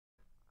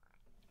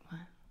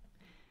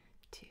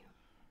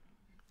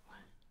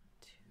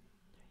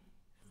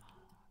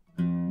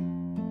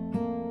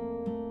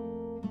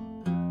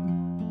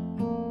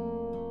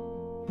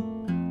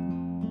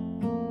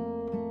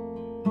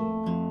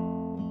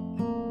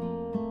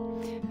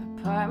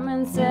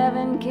Apartment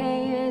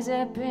 7K is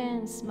up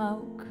in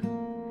smoke.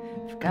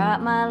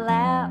 Forgot my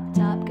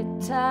laptop,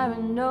 guitar,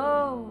 and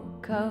no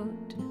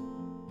coat.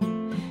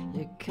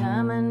 You're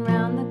coming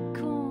round the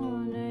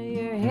corner,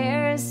 your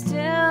hair is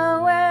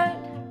still wet.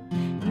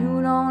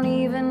 You don't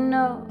even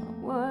know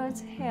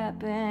what's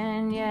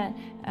happened yet.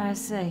 I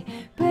say,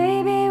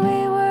 baby,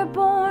 we were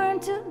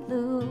born to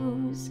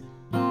lose.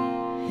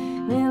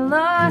 We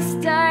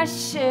lost our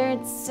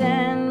shirts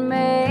and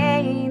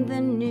made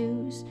the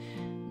news.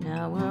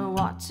 Now we're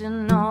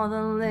watching all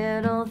the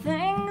little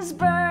things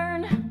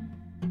burn.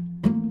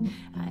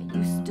 I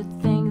used to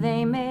think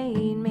they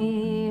made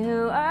me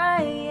who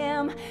I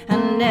am. I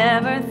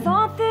never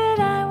thought that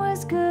I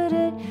was good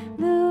at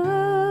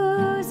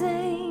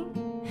losing,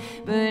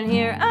 but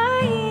here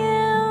I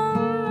am.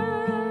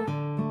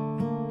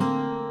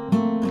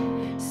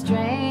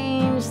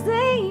 Strange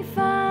they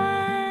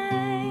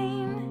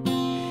find,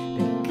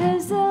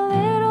 because the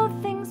little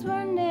things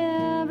were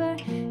never,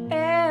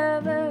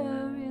 ever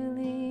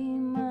really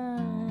mine.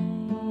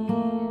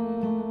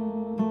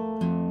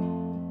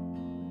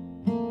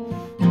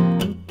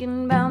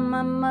 Thinking about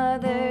my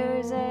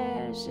mother's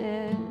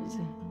ashes,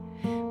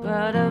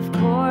 but of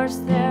course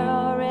they're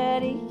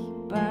already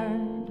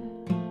burned.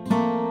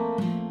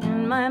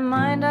 In my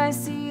mind I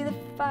see the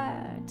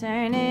fire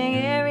turning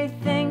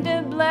everything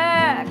to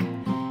black.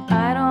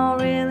 I don't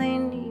really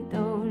need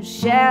those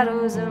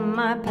shadows of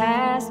my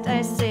past.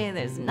 I say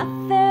there's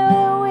nothing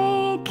that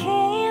we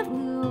can't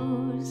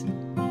lose,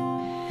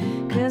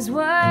 'cause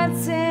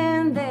what's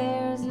in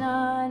there's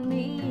not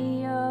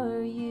me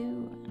or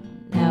you.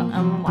 Now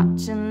I'm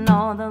watching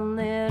all the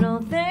little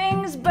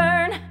things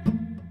burn.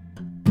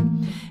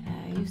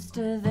 I used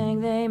to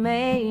think they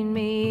made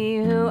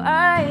me who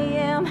I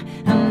am.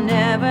 I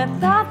never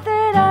thought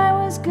that I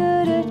was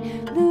good at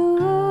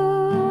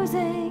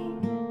losing,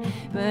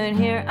 but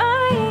here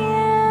I am.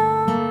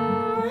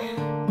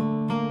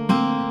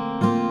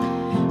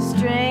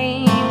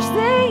 Strange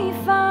they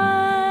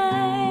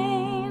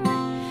find,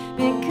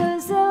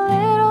 because the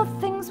little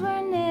things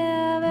were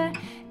never,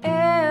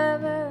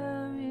 ever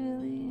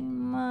really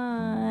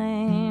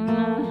mine.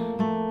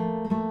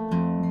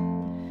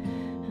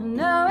 I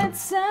know it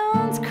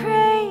sounds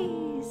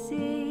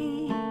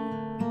crazy,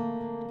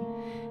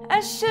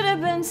 I should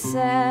have been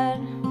sad,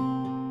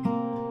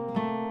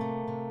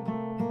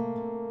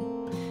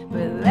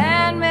 but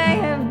that may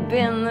have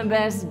been the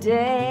best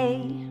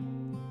day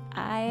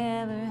I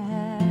ever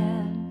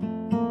had.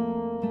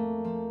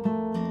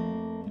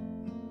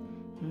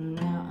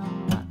 Now I'm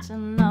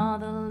watching all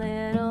the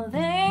little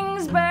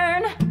things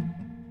burn.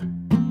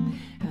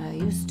 I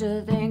used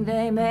to think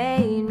they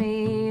made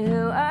me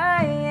who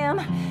I am.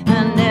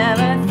 I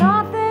never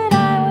thought that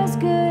I was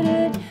good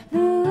at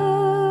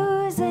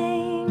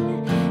losing,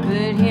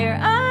 but here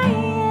I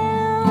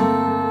am.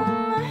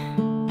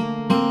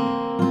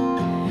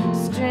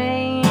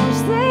 Strange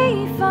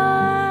they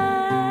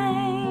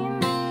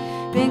find,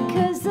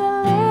 because the